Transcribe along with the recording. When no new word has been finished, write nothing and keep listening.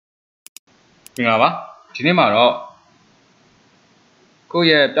明白吧？今天嘛咯，ကိုယ့်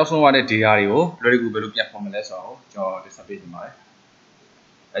ရဲ့ပျောက်ဆုံးသွားတဲ့ data တွေကိုလွယ်ကူဘယ်လိုပြန်ဖော်မလဲဆိုတော့ကျွန်တော် display ပေးနေပါတယ်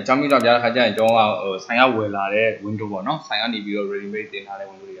။အကြောင်းမျိုးတော့ကြားတဲ့ခါကျရင်ကျွန်တော်ကဆိုင်ကဝယ်လာတဲ့ window ပေါ့နော်။ဆိုင်ကနေပြီးတော့ ready made တင်ထားတဲ့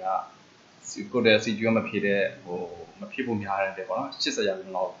window တွေကကိုယ့်ရဲ့ CPU မဖြစ်တဲ့မဖြစ်ဖို့များတဲ့ပေါ့နော်80ရာခိုင်နှု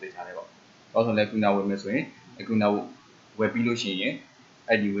န်းလောက်ပေးထားတယ်ပေါ့။တော့ဆိုလည်းခုနဝယ်မယ်ဆိုရင်ခုနဝယ်ပြီးလို့ရှိရင်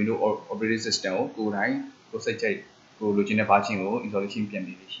အဲ့ဒီ window operating system ကိုကိုယ်တိုင်ကိုစိတ်ကြိုက်ကိုလိုချင်တဲ့ version ကို installation ပြန်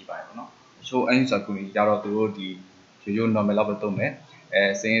ပြီးရှိပါတယ်ပေါ့နော်။ဆိုအဲ့ဒီဆိုကူကြီးကြတော့သူတို့ဒီရိုး normal လောက်ပဲသုံးမယ်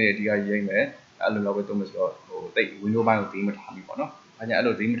စင်းရည်ဒီကရိမ့်မယ်အဲ့လိုလောက်ပဲသုံးမယ်ဆိုတော့တိတ် window ဘိုင်းကိုသိမထားဘူးပေါ့နော်အဲ့ကျအဲ့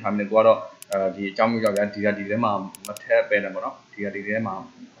လိုသိမထားမနေကိုကတော့ဒီအကြောင်းမျိုးကြောင့်ဒီထဲမှာမထက်ပဲတယ်ပေါ့နော်ဒီထဲမှာ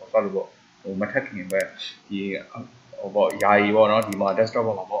ဆော့လို့ပေါ့မထက်ခင်ပဲဒီပေါ့ယာယီပေါ့နော်ဒီမှာ desktop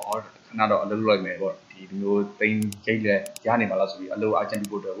ပေါ်မှာပေါ့ခဏတော့အလုပ်လုပ်လိုက်မယ်ပေါ့ဒီမျိုးသိမ်းရိတ်လဲရနေပါလားဆိုပြီးအလုပ် agent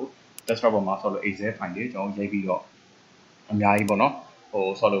ပို့တော့ကို desktop ပေါ်မှာဆော့လို့ excel file တွေကျွန်တော်ရိုက်ပြီးတော့အများကြီးပေါ့နော်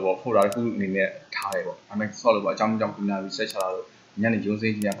ဆော့လို့ပေါ့ folder တစ်ခုအနေနဲ့ထားတယ်ပေါ့ဒါပေမဲ့ဆော့လို့ပေါ့အကြောင်းကြောင့်ခုန research လာလို့ညနေရုံးစိ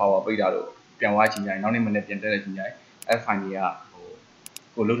မ်းကြီး power ပိတ်တာလို့ပြန်သွားချိန်ကြရင်နောက်နေ့မနေ့ပြန်တက်တဲ့ချိန်ကြရင်အဲ့ file တွေက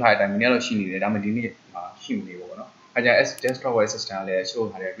ကိုလုထားတဲ့အတိုင်းမနေ့တော့ရှိနေတယ်ဒါပေမဲ့ဒီနေ့ရှိမနေဘူးပေါ့နော်အဲ့ကြ desktop web system ကလည်း show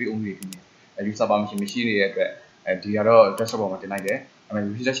ထားတယ် read only ဖြစ်နေ user permission မရှိနေတဲ့အတွက်ဒီကတော့ desktop ပေါ်မှာတင်လိုက်တယ်ဒါပေ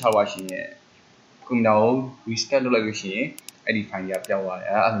မဲ့ research 6ပါရှိရင်ခုနက restart လုပ်လိုက်လို့ရှိရင်အဲ့ဒီ file တွေကပျောက်သွားတယ်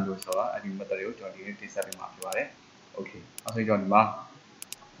အဲ့လိုမျိုးဆိုတော့အဲ့ဒီ method တွေကိုကျွန်တော်ဒီနေ့တင်ဆက်ပေးမှာဖြစ်ပါတယ် okay အဲ့ဆိုကျွန်တော်ဒီမှာ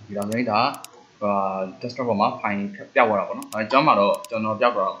ဒီတော့ဆိုရင်ဒါdesktop ပေါ်မှာ file ပျောက်သွားတာပေါ့နော်အဲကျွန်တော်ကျွန်တော်ပျော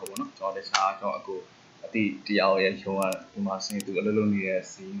က်သွားတာပေါ့နော်ကျွန်တော်တခြားကျွန်တော်အကူအတိတရားရဲ့ရုံးကဒီမှာစင်သူအလုပ်လုပ်နေတဲ့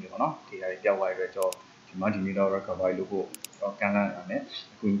စီးနေပေါ့နော်ဒီဟာတွေပျောက်သွားတဲ့အတွက်ကျွန်တော်ဒီမှာဒီနေ့တော့ recovery လုပ်ဖို့ကျွန်တော်ကန်လာတာနဲ့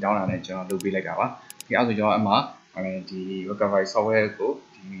အခုတောင်းတာနဲ့ကျွန်တော်လုပ်ပေးလိုက်တာပါဒီအဲ့ဆိုကျွန်တော်အမှဒီ recovery software ကို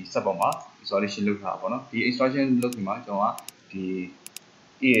ဒီ set ပေါ်မှာ installation လုပ်ထားတာပေါ့နော်ဒီ installation လုပ်ပြီးမှကျွန်တော်ကဒီ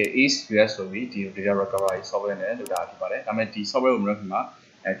is US ဆိုပြီးဒီ data recovery software နဲ့လုပ်တာဖြစ်ပါတယ်ဒါပေမဲ့ဒီ software ကိုမလုပ်ခင်မှာ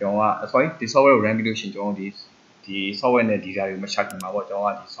ကျွန်တော်က sorry ဒီ software ကို run ပြီးလို့ရှိရင်ကျွန်တော်ဒီ software နဲ့ data တွေကိုမချခင်မှာပေါ့ကျွန်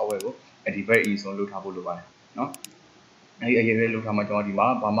တော်ကဒီ software ကို activate e ဆုံးလုပ်ထားဖို့လိုပါတယ်เนาะအဲ့ဒီအရင်လုပ်ထားမှာကျွန်တော်ဒီမှာ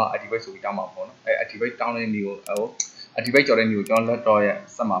ဘာမှ activate ဆိုပြီးတောင်းမှာပေါ့နော်အဲ့ activate တောင်းတဲ့နေကိုactivate ကြော်တဲ့နေကိုကျွန်တော် laptop ရဲ့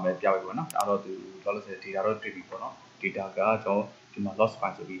စက်မှာပဲပြပေးပေါ့နော်ဒါတော့သူတော့လို့ဆို data တော့တွေ့ပြီပေါ့နော် data ကကျွန်တော်ဒီမှာ lost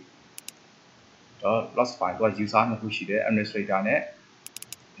file ဆိုပြီးတော့ lost file တော့ user နှစ်ခုရှိတယ် administrator နဲ့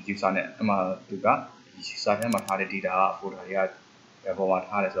user နဲ့အဲ့မှာသူက user ထဲမှာထားတဲ့ data က folder တွေကဘယ်ပေါ်မှာ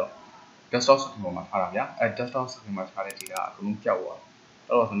ထားလဲဆိုတော့ desktop စပေါ်မှာထားတာဗျာအဲ desktop စပေါ်မှာထားတဲ့ data အကုန်လုံးပျောက်သွားတယ်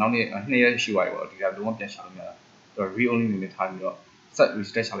တော့ဆိုနောက်နေ့2ရက်ရှိသွားပြီပေါ့ data လုံးဝပြန်ရှာလို့မရတာတော့ read only အနေနဲ့ထားပြီးတော့ set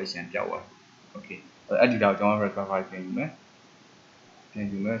restart ချလိုက်ရင်ပျောက်သွားတယ် okay အဲ့ data ကိုကျွန်တော် recovery ပြန်ယူမယ်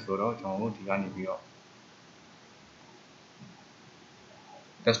ဆိုတော့ကျွန်တော်ဒီကနေပြီးတော့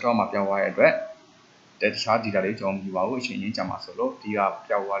desktop မှာပျောက်သွားတဲ့အတွက်တခြား data တွေကျွန်တော်မယူပါဘူးအချိန်ချင်းကြာမှာဆိုလို့ဒီက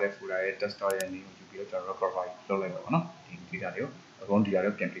ပျောက်သွားတဲ့ folder ရဲ့ desktop ရဲ့ name ကိုယူပြီးတော့ကျွန်တော် recovery လုပ်လိုက်ပါတော့ဒီ data တွေကိုအကုန် data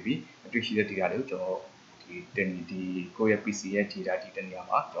တွေပြန်ပြီးပြီးအတွေ့ရှိတဲ့ data တွေကိုကျွန်တော်ဒီကိုယ့်ရဲ့ PC ရဲ့ data ဒီတနေရာ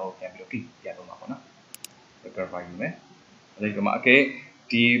မှာကျွန်တော်ပြန်ပြီးတော့ click ပြန်လုပ်မှာပေါ့နော် recovery ယူမယ်အဲ့ဒီမှာ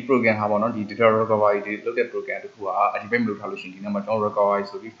ဒီ program ဟာပေါ့နော်ဒီ data recovery တွေလုပ်တဲ့ program တခုက activate မလုပ်ထားလို့ရှိရင်ဒီနေ့မှာကျွန်တော် recovery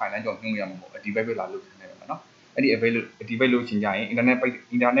ဆိုပြီး file ကျွန်တော်ညွှန်ရမှာမဟုတ် activate ပဲလာလုပ်နေတယ်ပေါ့နော်အဲ့ဒီ activate လုပ်ချင်ကြရင် internet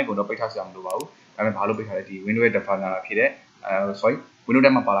ကိုတော့ပိတ်ထားစရာမလိုပါဘူးဒါပေမဲ့ဘာလို့ပိတ်ထားလဲဒီ Windows ရဲ့ definer ဖြစ်တဲ့sorry Windows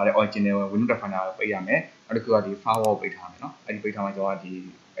ထဲမှာပါလာတဲ့ original Windows definer ကိုပိတ်ရမယ်နောက်တစ်ခုကဒီ firewall ကိုပိတ်ထားမယ်နော်အဲ့ဒီပိတ်ထားမှကျွန်တော်ကဒီ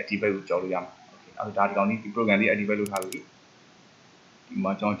activate ကိုကြော်လို့ရမှာ okay အဲ့ဒါဒီကောင်ဒီ program လေး activate လုပ်ထားပြီဒီ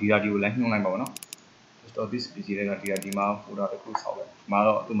မှာကျွန်တော် data ကိုလည်းညှို့လိုက်ပါဘောနော် store this pc တွေက data ဒီမှာ folder တစ်ခုဆောက်လိုက်ဒီမှာ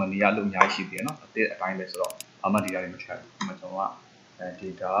တော့သူ့မှာနေရာလို့အများကြီးရှိသေးတယ်နော်အတဲ့အတိုင်းပဲဆိုတော့ဘာမှ data တွေမထည့်ဘူးဒီမှာကျွန်တော်က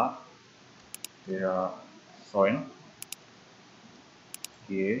data sorry နော်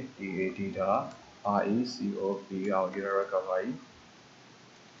data data recovery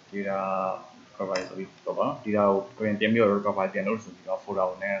data recovery ဆိုပြီးတော့ပါ data ကိုပြန်ပြီးတော့ recovery ပြန်လုပ်ဆိုပြီးတော့ folder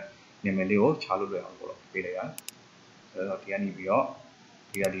ကိုနဲ့နာမည်လေးကိုချလို့လွယ်အောင်ပို့တော့ပေးလိုက်ရတယ်ဆိုတော့ဒီကနေပြီးတော့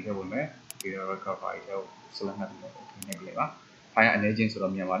data ဒီထည့်ဝင်မယ် data recovery ကို select မှတ်ပြီးတော့နှိပ်လိုက်ပါ file အနေချင်းဆို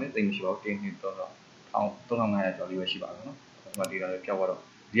တော့မြန်ပါတယ်သိမရှိပါဘူးတင်းတော့3500ကျော်လေးပဲရှိပါတော့နော်ဒီမှာ data တွေပြောက်သွားတော့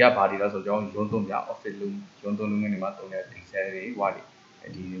ဒီကဘာ data ဆိုကျွန်တော်ရုံးသုံးပြ office လုံးရုံးသုံးလုံးနေမှာသုံးတဲ့ excel တွေ word တွေ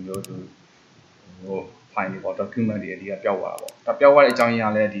ဒီမျိုးသူfile တွေပေါ့ document တွေဒီကပျောက်သွားတာပေါ့ဒါပျောက်သွားတဲ့အကြောင်းရ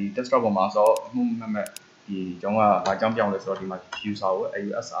င်းကလည်းဒီ desktop ပေါ်မှာဆိုတော့အမှုမှတ်ဒီကျွန်တော်ကဘာကြောင့်ပြောင်းလဲဆိုတော့ဒီမှာ user ကို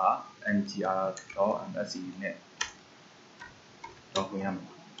usr mgr.msc နဲ့တော့ဝင်ရမ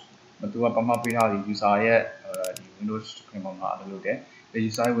ယ်သူကပမာပေးထားတဲ့ user ရဲ့ဒီ Windows screen ပေါ်မှာအလုပ်လုပ်တယ်ဒီ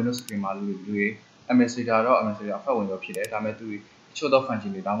user ရဲ့ Windows screen မှာလူတွေ administrator တော့ administrator အဖက်ဝင်တော့ဖြစ်တယ်ဒါပေမဲ့သူတချို့သော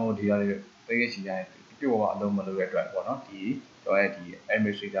function တွေဒါမှမဟုတ် data တွေသိရချင်တယ်ပြည့်ဝအလုံးမလုပ်ရတဲ့အတွက်ပေါ့နော်ဒီကျွန်တော်ရဲ့ဒီ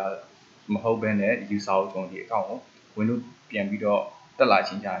administrator မဟုတ်ဘဲနဲ့ user ကိုကျွန်တော်ဒီ account ကို Windows ပြန်ပြီးတော့တက်လာ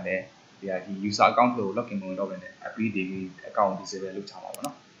ချင်းကြတယ်ဒီ user account ကို login ဝင်တော့ပဲနဲ့ apply ဒီ account disable လုပ်ချမှာပေါ့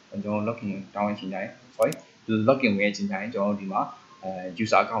နော် ကျွန်တော် login တောင်းရင်ချိန်တိုင်း sorry login ဝင်ချိန်တိုင်းကျွန်တော်ဒီမှာ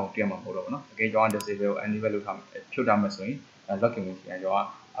user account ကိုပြမှာမဟုတ်တော့ဘူးเนาะတကယ်ကျွန်တော် disable enable လုပ်ထားဖြုတ်ထားမှဆိုရင် login ဝင်ချိန်တိုင်းကျွန်တော်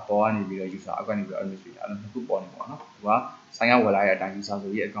အပေါ်ကနေပြီးတော့ user account ကနေပြီးတော့ administrator အဲ့လိုနှစ်ခုပေါ်နေပါเนาะသူကဆိုင်ရဝယ်လာတဲ့အတိုင်း user ဆို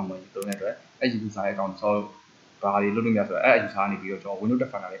ပြီး account မှာသုံးတဲ့အတွက်အဲ့ user account ဆိုဘာတွေလုပ်လို့မရဆိုတော့အဲ့ user ကနေပြီးတော့ကျွန်တော် window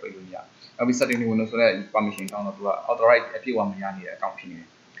definer လေးပိတ်လို့မရနောက်ပြီး setting တွေ window ဆိုတဲ့ permission တောင်းတော့သူက authorize အပြည့်အဝမရနေတဲ့ account ဖြစ်နေတယ်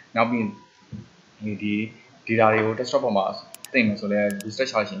နောက်ပြီးဒီ data တွေကို desktop ပေါ်မှာသိမယ်ဆိုလဲ reset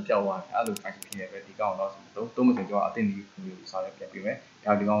ချရှင်ပြောက်သွားတယ်အဲ့လို function ဖြစ်နေပဲဒီကောင်တော့သုံးမစင်ကျွန်တော်အသင့်ဒီမျိုးစာရေးပြပြမယ်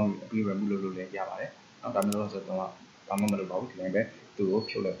ဒါဒီကောင်အပြီး remove လုပ်လို့လည်းရပါတယ်နောက်ဒါမျိုးလို့ဆိုတော့ဘာမှမလုပ်ပါဘူးဒီတိုင်းပဲသူ့ကို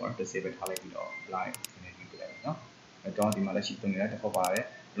ဖြုတ်လိုက်ပါ disable ထားလိုက်ပြီးတော့ line နဲ့ပြီးပြလိုက်မယ်နော်အဲ့တော့ဒီမှာလက်ရှိသုံးနေတဲ့တစ်ခေါက်ပါတယ်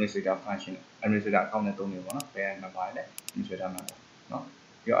administrator function administrator account နဲ့သုံးနေပါတော့ဘယ်မှာပါတယ် administrator မှာနော်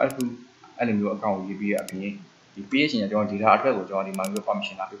ပြီးတော့အဲ့လိုမျိုး account ကိုရေးပြီးအပြင်ဒီပေးရှင်ကျွန်တော် data အတွက်ကိုကျွန်တော်ဒီမှာမျိုး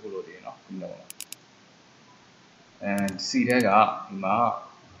permission လာပေးဖို့လိုတယ်နော်ဒီလိုပါC တဲ့ကဒီမှာ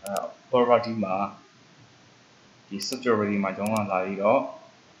property မှာဒီ security မှာကျွန်တော်လာပြီးတော့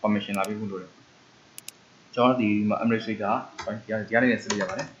permission လာပေးဖို့လိုတယ်ကျွန်တော်ဒီမှာ administrator ဒီကနေဆက်ရ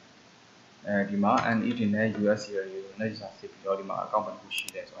ပါတယ်ဒီမှာ NET နဲ့ US တွေနဲ့ user စစ်ပြီးတော့ဒီမှာ account တစ်ခုရှိ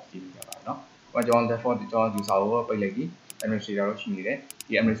တယ်ဆိုတာသိပြီးကြပါတော့။ဟိုကျွန်တော် default ကျွန်တော် user ကိုပိတ်လိုက်ပြီး administrator ကိုရှိနေတယ်။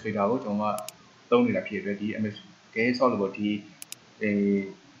ဒီ administrator ကိုကျွန်တော်ကသုံးနေတာဖြစ်တဲ့ဒီ administrator ဆော့လို့ဒီ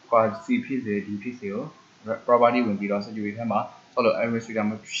quality ဖြစ်စေဒီဖြစ်စေကို property ဝင်ပြီးတော့ security ထဲမှာဆော့လို့ administrator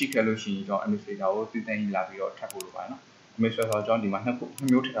မရှိခဲ့လို့ရှိရင်ကျွန်တော် administrator ကိုသိသိလာပြီးတော့ထပ်ဖို့လိုပါနော်။ administrator ကျွန်တော်ဒီမှာနှစ်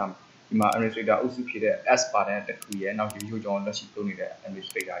မျိုးထည့်ထားမယ်။ဒီမှာ administrator အုပ်စုဖြစ်တဲ့ S ပါတဲ့တစ်ခုရဲ့နောက်ဒီမျိုးကျွန်တော်လက်ရှိသုံးနေတဲ့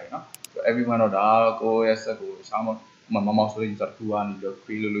administrator ရဲ့နော်။ everyone တော့ဒါကိုရဲ့ set ကိုအစားမမောင်ဆိုတဲ့ user တစ်ခုကနေပြီးတော့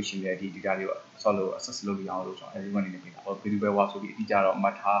create လုပ်လို့ရှိရင်ဒီ data တွေကိုဆော့လို့ access လုပ်လို့ရအောင်လို့ကျွန်တော် everyone နေနေပြင်တာဟော video ဝါဆိုပြီးအတိအကျတော့မှ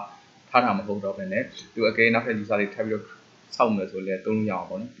တ်ထားတာမဟုတ်တော့ဘဲနဲ့သူအကယ်နောက်ထပ် user တွေထပ်ပြီးတော့ဆောက်မယ်ဆိုလဲသုံးလို့ရအောင်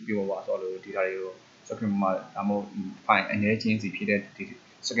ပေါ့နော် video ဝါဆော့လို့ data တွေကို second မှာဒါမှမဟုတ် file အနေချင်းစီဖြစ်တဲ့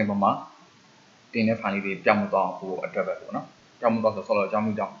second ပေါ်မှာတင်တဲ့ file တွေပြောင်းမသွားအောင်ဖို့အတွက်ပဲပေါ့နော်ပြောင်းမသွားဆိုဆော့လို့အကြောင်း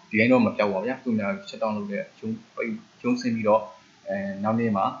မျိုးကြောင့်ဒီတိုင်းတော့မပြောင်းပါဘူးဗျာသူများ shut down လုပ်တဲ့ကျုံးဆင်းပြီးတော့နောက်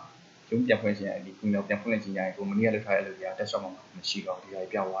နေ့မှာကျုံးပြန်ဖွင့်ခြင်းဒီကုမျိုးပြန်ဖွင့်လိုက်ခြင်းရင်ကိုမနေ့ကလုပ်ထားတဲ့အလုပ်တွေက desktop မှာမရှိတော့ဒီတိုင်း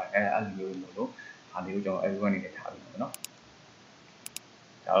ပြောင်းသွားတယ်အဲ့လိုမျိုးလို့ဒါလေးကိုကျွန်တော် everyone နေနဲ့ထားပြီးပေါ့နော်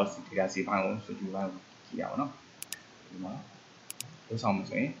ဒါတော့ data save file ကို security file ကိုကြည့်ရအောင်နော်ဒီမှာလုပ်ဆောင်မှု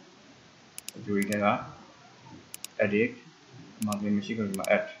ဆိုရင် security က edit မှာမရှိဘူးဒီမှာ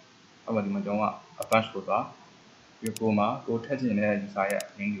add အဲ့မှာဒီမှာကျွန်တော်က advanced ကိုသွားပြီးကိုမှာကိုထည့်ချင်တဲ့ user ရဲ့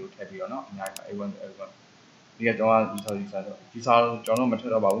link ကိုထည့်ပြီးတော့เนาะအများကြီး everyone ဒီကကျွန်တော်က user ကျွန်တော်မထ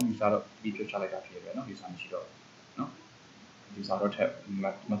ည့်တော့ပါဘူး user တော့ဒီဖြုတ်ချလိုက်တာဖြစ်တယ်เนาะ user မရှိတော့เนาะ user တော့ထည့်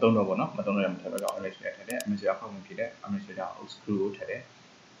မသုံးတော့ဘူးเนาะမသုံးတော့ရမထည့်တော့ administrator ထည့်တယ် administrator ဖောက်ဝင်ဖြစ်တဲ့ administrator screw ကိုထည့်တယ်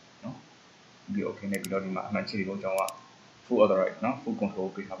เนาะပြီး okay နဲ့ပြီးတော့ဒီမှာအမှန်ချီကိုကျွန်တော်က full authorize เนาะ full control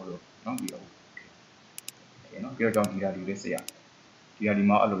ပေးထားဖို့လို့เนาะပြီးတော့ okay เนาะပြီးတော့ကျွန်တော် data ဒီလေးစစ်ရဒီ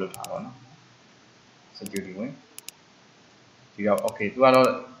မှာအဲ့လိုလုပ်ထားပါတော့ security ဝင်ဒီတော့ okay သူကတော့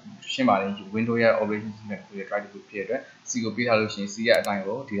ရှင်းပါတယ် window ရဲ့ operation system ကို try to ဖြစ်တဲ့အတွက် C ကိုပေးထားလို့ရှိရင် C ရဲ့အတိုင်း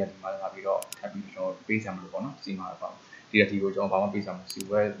ကို data ဒီမှာလာပြီးတော့ထပ်ပြီးကျွန်တော်ပေးစရာမလိုပေါ့နော် C မှာပါ data ဒီကိုကျွန်တော်ဘာမှပေးစရာမလို C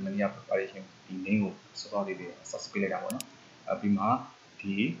ဝဲ mania preparation ဒီ name ကိုစောစောလေး access ပေးလိုက်တာပေါ့နော်ပြီးမှ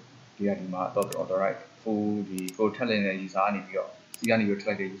ဒီ data ဒီမှာ authorize full ဒီ full ထည့်လိုက်တဲ့ user ကနေပြီးတော့ C ကနေပြီးတော့ထည့်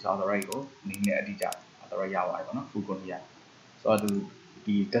လိုက်တဲ့ user authorize ကို name နဲ့အတိအကျ authorize ရပါတယ်ပေါ့နော် full control ရဆိုတော့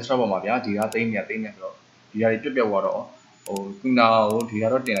ဒီ desktop ပေါ်မှာဗျာ data သိမ်းနေဆိုတော့ data တွေပြတ်သွားတော့ကွန်ပျူတာကိုဒီက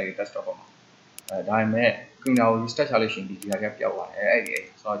တော့တင်လိုက်တဲ့ desktop ပေါ်မှာဒါပေမဲ့ကွန်ပျူတာကို restart ချလို့ရှိရင်ဒီ data တွေကပျောက်သွားတယ်အဲ့ဒီ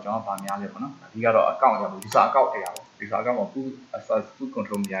ဆိုတော့ကျွန်တော်ဗာများလဲပေါ့နော်အဓိကတော့ account ရပါဘူး user account အဲ့ရပါ user account မှာ full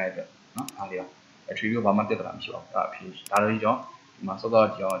control မရတဲ့အတွက်နော်အားလေးပါ attribute ဘာမှပြဿနာမရှိပါဘူးဒါအဖြစ်ဒါတော့ကျွန်တော်ဒီမှာစောစော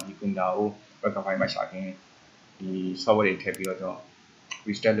ကျွန်တော်ဒီကွန်ပျူတာကို recovery မှာရှာခင်ဒီ software တွေထည့်ပြီးတော့ကျွန်တော်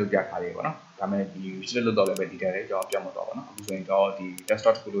restart လုပ်ပြထားတယ်ပေါ့နော်ဒါပေမဲ့ဒီ restart လုပ်တော့လည်းပဲ data တွေကျွန်တော်ပြောင်းမသွားပါဘူးနော်အခုဆိုရင်ကျွန်တော်ဒီ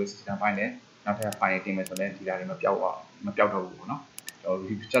desktop တစ်ခုလို system file နဲ့နောက်ထပ် file တင်မယ်ဆိုတော့ data တွေမပြောက်တော့ဘူးပေါ့နော်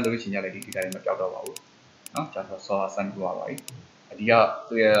ကျွန်တော် restart လုပ်ချင်ရတဲ့ဒီ data တွေမပြောက်တော့ပါဘူးနော်ကျွန်တော် software ဆန်းပြပါပါပြီအဓိက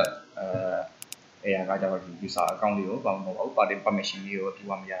သူရဲ့AI ကကျတော့ဒီ user account လေးကိုဘာမှမဟုတ်ပါဘူး party permission လေးကိုပြ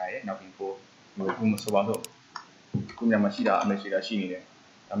မရရရဲ့နောက်ပြီးကိုခုမဆိုပါတော့ခုညမှာရှိတာ administrator ရှိနေတယ်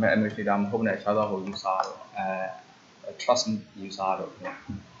ဒါပေမဲ့ administrator မဟုတ်တဲ့အခြားသော user တော့trust user တော့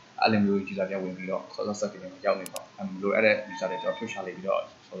အဲ့လိုမျိုး user တွေဝင်ပြီးတော့ software set တွေရောက်နေတော့လိုအဲ့တဲ့ user တွေကျွန်တော်ဖြုတ်ချလိုက်ပြီးတော့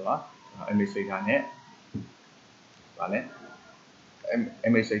ဆိုတော့ administrator နဲ့ဗာလဲ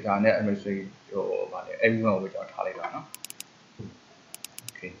administrator နဲ့ administrator ဟိုဗာလဲ everyone ကိုကျွန်တော်ထားလိုက်တာနော်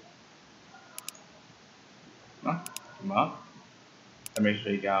okay နော်ဒီမှာ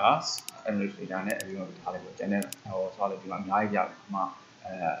administrator နဲ့ everyone ကိုထားလိုက်လို့ကျန်တဲ့ဟိုဆိုတော့ဒီမှာအများကြီးပြဒီမှာ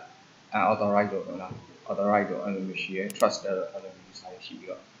unauthorized တော့လား authorized တော့အဲ့လိုမျိုးရှိရယ် trusted အဲ့လိုမျိုး user ရှိပြီး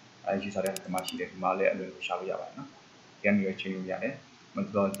တော့user တွေဒီမှာရှိတယ်ဒီမှာလည်းအဲ့လိုမျိုးရှာလို့ရပါတယ်နော်ဒီကနေရွေးချယ်လို့ရတယ်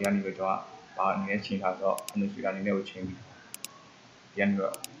methodology ကနေပြီးတော့ဘာအနေနဲ့ချိန်ထားဆိုတော့ administrator အနေနဲ့ကိုချိန်ပြီးပြန်ပြီး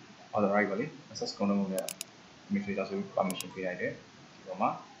တော့ authorize ပါလေ access control နဲ့ administrator ဆိုပြီး permission ပေးလိုက်တယ်ဒီပေါ်မှာ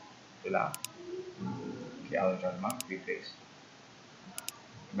ဒီလားဒီအားလုံးကျွန်တော်ဒီမှာ replace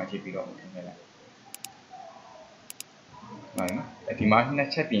ဒီမှာချိန်ပြီးတော့ထည့်လိုက်ဟုတ်နော်ဒီမှာနှစ်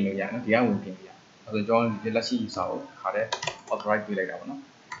ချက်ပြင်လို့ရတယ်နော်ဒီကဝင်ပြင်ပြရအဲ့ဆိုကျွန်တော်ဒီလက်ရှိ user ကိုခါတဲ့ authorize ပေးလိုက်တာပေါ့နော်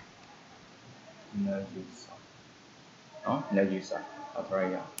no user နော် no user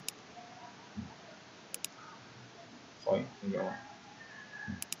authorize ရ sorry ဒီရော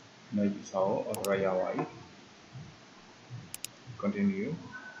no user ကို authorize ရပါပြီ continue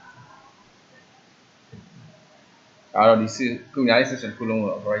အဲ့တော့ဒီခုများရဲ့ system ခုလုံးကို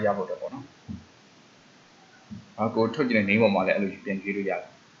authorize ရဖို့တော့ပေါ့နော်ကိုထုတ်ကျင်တဲ့ name ပေါ်မှာလည်းအဲ့လိုပြင်ပေးလို့ရတယ်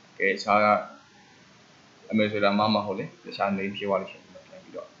။ကဲအခြားက administrator မှမဟုတ်လေတခြား name ဖြည့်သွားလို့ရှိရင်ပြန်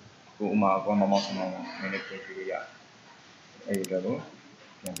ပြီးတော့ကိုဥမာကောမောင်ဆောင်အောင်နည်းနည်းပြင်ပေးလို့ရတယ်။အဲ့ဒီတော့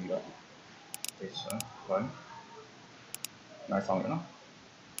ပြန်ပြီးတော့ this one နိုင်ဆောင်ရနော်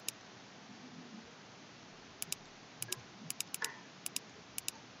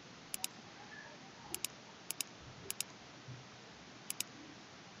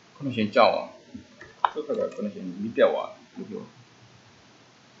ခုနရှင်ကြောက်အောင်သူ့ဘက်ကခုနရှင်မီးပြတ်သွားလို့ပြော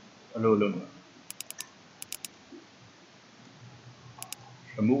အလိုလုံး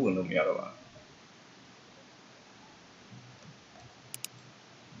remove ဝင်လို့မရတော့ပါ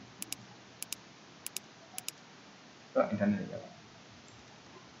ဘူး။ internet ရပါ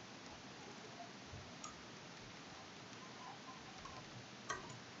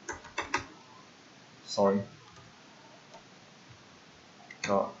sorry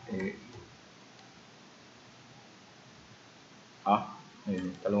တော့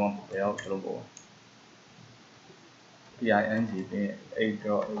တလုံးဘယ်ရောက်တလုံးပေါ့ PING ပြင်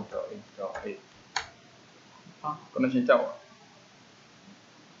 8.8.8.8 connection ကြောက်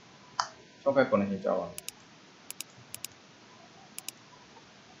software connection ကြောက်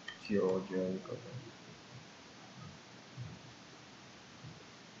 0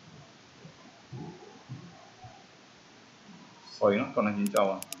 sorry နော် connection ကြောက်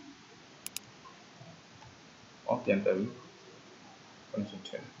ပြန်တက်ပြီ connection ထ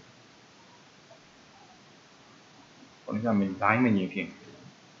ည့်connection မင်းတိုင်းမငြိမ်ဖြစ်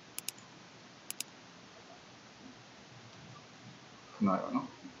ခဏရနော်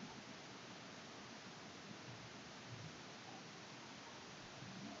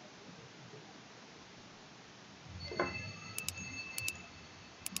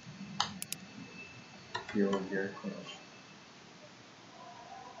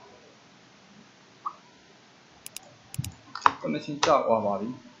connection ကြောက်သွားပါပြီ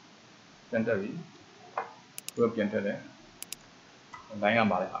ပြန်တက်ပြီသူပြန်တက်တယ် line က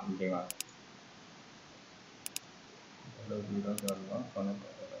ပါလေဟာဒီချိန်မှာလို့ဒီတော့ကျွန်တော် connect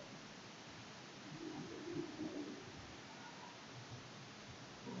အဲ့ဒါ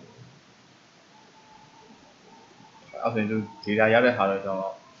ဆိုရင်သူ data ရတဲ့ဟာတော့ကျွန်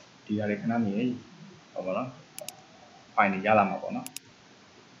တော် data တွေခဏနေဟုတ်ပါနော် file တွေရလာမှာပေါ့နော်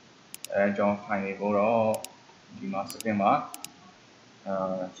ကျွန်တော် file တွေကိုတော့ဒီမှာ second မှာ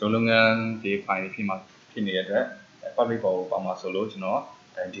ရုံးလုပ်ငန်းဒီ file တွေဖြစ်နေတဲ့အတွက် public ပေါ်ကိုပါမှာဆိုလို့ကျွန်တော်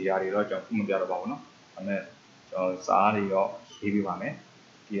data တွေတော့ကျွန်တော်မပြတော့ပါဘူးနော်ဒါပေမဲ့ကျွန်တော်စာတွေတော့ရေးပြပါမယ်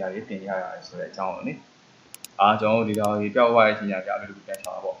data တွေတင်ရရတယ်ဆိုတဲ့အကြောင်းလေကျွန်တော် data တွေပြောက်သွားတဲ့အချိန်ညာပြလို့ပြန်ချ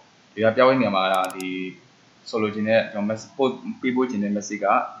တာပေါ့ data ပြောက်တဲ့နေရာမှာဒီဆိုလိုချင်တဲ့ကျွန်တော် message ပေးပို့ချင်တဲ့ message က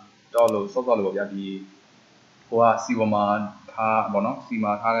တော့လို့စောစောလို့ပေါ့ဗျာဒီဟိုက C ပေါ်မှာထားပေါ့နော် C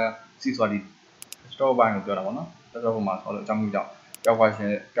မှာထားတဲ့ C ဆိုတာဒီ store ဘိုင်းကိုပြောတာပေါ့နော် store ပေါ်မှာဆောလို့အကြောင်းကြောင့်ပြောက်သွား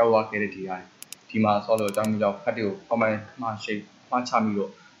ခဲ့တဲ့ data ဒီမှာဆောလို့အကြောင်းကြောင့်ဖတ်တွေကို format မှာ shape မှာချပြီးတော့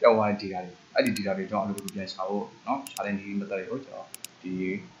ပြောက်သွားတဲ့ data တွေအဲ့ဒီ data တွေကျွန်တော်အလုပ်လုပ်ပြန်ချဖို့နော် challenge method တွေကိုကျွန်တော်ဒီ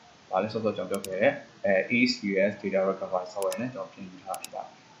ဘာလဲစောစောကျွန်တော်ပြောခဲ့တဲ့ECUS data recovery software နဲ့ကျွန်တော်ပြင်ထားဖြစ်ပါတယ်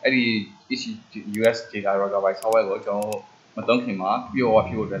အဲ့ဒီ ECUS data recovery software ကိုကျွန်တော်မသုံးခင်မှာ POA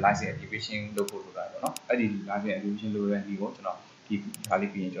အတွက် license activation လုပ်ဖို့လိုတာပေါ့နော်အဲ့ဒီ license activation လုပ်တဲ့ဒီကိုကျွန်တော်ဒီခါ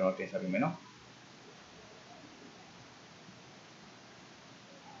လေးပြီးရင်ကျွန်တော်တင်ဆက်ပေးမယ်နော်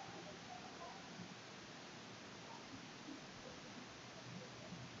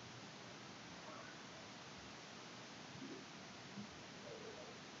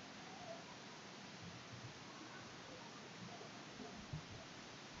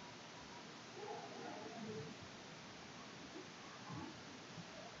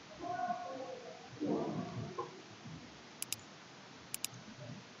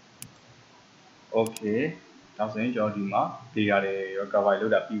Okay ဒါဆိုရင်ကျွန်တော်ဒီမှာ data တွေ recovery လု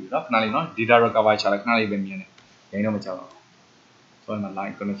ပ်တာပြီးပြီเนาะခဏလေးเนาะ data recovery ချလိုက်ခဏလေးပဲမြင်တယ်ရင်းတော့မကြောက်တော့ဆိုရင်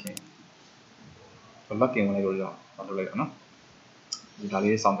line connection ဆို login ဝင်လိုက်လို့ရအောင်လုပ်လိုက်တော့เนาะ ဒါ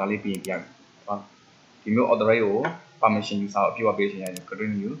လေးစောင့်တာလေးပြင်ပြရမယ်ဒီမျိုး authorize ကို permission user ကိုအပြည့်အဝပေးချင်ရင်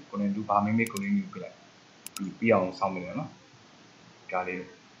continue ဘာမင်းမေး continue ပြလိုက်ပြီးအောင်စောင့်မယ်နော်ဒါလေး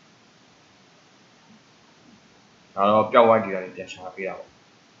ဒါတော့ပျောက်သွားကြတာတွေပြန်ရှာပေးတာပေါ့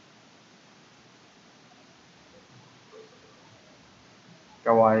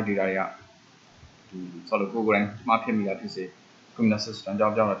ပျောက်သွားတဲ့ data တွေကဒီဆိုလို့ကိုယ်ကိုယ်တိုင်မှားဖြစ်မိတာဖြစ်စေ criminal system ကြော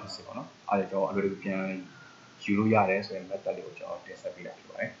င့်ပြောင်းတာဖြစ်စေပေါ့နော်အဲ့ဒါကြောင့်အလွယ်တကူပြန်ယူလို့ရတယ်ဆိုရင် method လေးကိုကျွန်တော်တင်ဆက်ပေးတာဖြစ်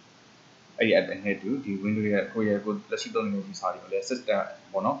ပါတယ်အဲ့ဒီ add head to ဒီ window ရဲ့ကိုယ့်ရဲ့ကိုလက်ရှိသုံးနေတဲ့ user တွေကိုလည်း system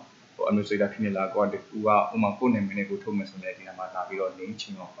ပေါ့နော်ဟို administrator ဖြစ်နေလားကိုကဥပမာကိုယ်နာမည်နဲ့ကိုထုတ်မယ်ဆိုရင်ဒီမှာလာပြီးတော့ name ချ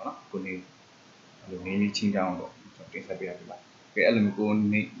င်းအောင်ပေါ့နော်ကိုနေအဲ့လို name ချင်းကြောင်းတော့ကျွန်တော်တင်ဆက်ပေးတာဖြစ်ပါတယ်အဲ့လိုမျိုးကို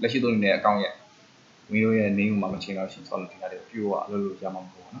လက်ရှိသုံးနေတဲ့အ account ရဲ့ window ရဲ့ name ကိုမှမချင်းတော့ရှင် solve တင်ရတယ်ပြို့အလုပ်လုပ်ရမှာမ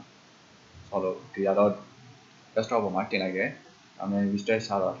ဟုတ်ဘူးနော် solve ဒီကတော့ desktop ပေါ်မှာတင်လိုက်တယ်ဒါမှမဟုတ် restart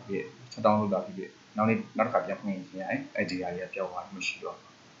ချတော့ဖြစ်ချက်တောင်းလုပ်တာဖြစ်နောက်တစ်ခါပြန်ဖွင့်ရင်ရတယ်အဲ့ဒီ data တွေကပျောက်သွားမှရှိတော့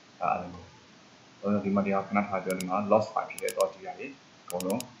အဲ့လိုမျိုးဒီမှာတရားခဏထားပြောနေမှာ lost file ဖြစ်တဲ့တော့ data တွေအကုန်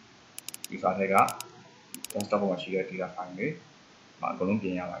လုံးဒီ file တွေက desktop ပေါ်မှာရှိတဲ့ data file တွေမှာအကုန်လုံးပြ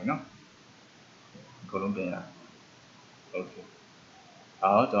င်ရပါပြီနော်အကုန်လုံးပြင်ရ okay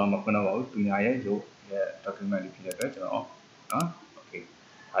အော်ကျွန်တော်မဖွင့်တော့ပါဘူးပညာရဲ့ရုပ်ရဲ့ document လေးဖြစ်တဲ့အတွက်ကျွန်တော်နော် okay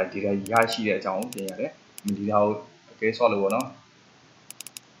အဲ့ဒီ data ရရှိတဲ့အကြောင်းကိုပြင်ရတယ်ဒီဒါကိုအကဲဆော့လို့ပေါ့နော်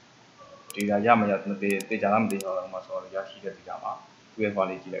data ရမရတေချာလားမတေချာတော့မှဆိုတော့ရရှိတဲ့ data မှာသူ့ရဲ့ file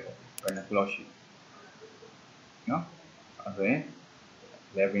လေးကြည့်လိုက်ပေါ့ဘယ်နှခုလောက်ရှိနော်အဲ့ဒါဆိုရင်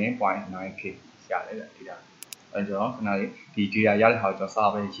 11.9k ရတယ်တဲ့ data အဲ့တော့ခဏလေးဒီ data ရတဲ့ဟာကိုကျွန်တော်စာ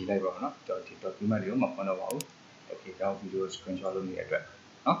ပဲရေးလိုက်ပါတော့နော်ကျွန်တော်ဒီ document တွေကိုမဖွင့်တော့ပါဘူး okay ကျွန်တော် video screenshot လုပ်နေတဲ့အတွက်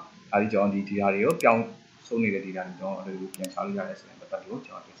နော်အဲ့ဒီကျွန်တော်ဒီ data တွေကိုပြောင်းဆုံးနေတဲ့ data တွေကျွန်တော်အဲ့လိုပြန်ချလို့ရတယ်ဆိုရင်ပတ်သက်လို့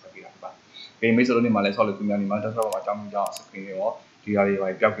ကျွန်တော်တင်ဆက်ပေးတာဖြစ်ပါတယ်။ ဂိမ်းမိတ်ဆိုလို့နေမှာလဲဆော့လို့ခင်ဗျာနေမှာ desktop မှာအကြောင်းကြောင့် screen တွေရော data တွေပါ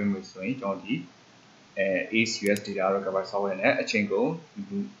ပျောက်ကင်းလို့ဆိုရင်ကျွန်တော်ဒီACS data recovery software နဲ့အချိန်ကုန်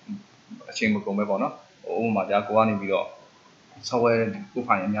မကုန်ပဲပေါ့နော်။ဥပမာပြကိုကနေပြီးတော့ software ကို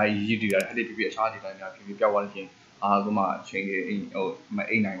ဖိုင်အများကြီးရေးတည်ရတယ်အဲ့ဒီဖြစ်အခြား data တွေများဖြစ်ပျောက်သွားလို့ရှိရင်အခုမှအချိန်ကြီးဟိုမ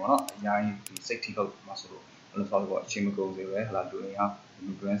အိတ်နိုင်ပေါ့နော်။အများကြီးဒီစိတ်ထိဟုတ်မှဆိုလို့အဲ့လိုဆိုတော့အချိန်မကုန်သေးပဲဟလာလူတွေဟာ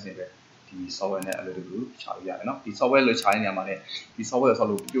ဒီ brand စင်ပဲဒီ software နဲ့အလုပ်တကူချလို့ရတယ်နော်။ဒီ software လို့ချတဲ့နေရာမှာလည်းဒီ software ဆောက်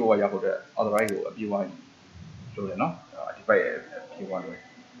လို့ပြည့်ဝရဖို့အတွက် authorize ကိုအပြည့်ဝလို့ရတယ်နော်။ဒီဘက်ပြည့်ဝလို့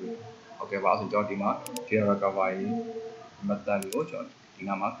ဟုတ်ကဲ့ပါဆိုတော့ဒီမှာ data recovery method ကိုကျွန်တော်ဒီ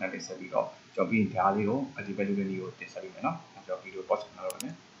နားမှာခဏတင်ဆက်ပြီးတော့ကျွန်တော်ပြီးရင်ဒါလေးကိုအဒီ value လေးကိုတင်ဆက်ပေးမယ်နော်ကျွန်တော် video post လုပ်ရမ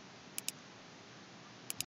ယ်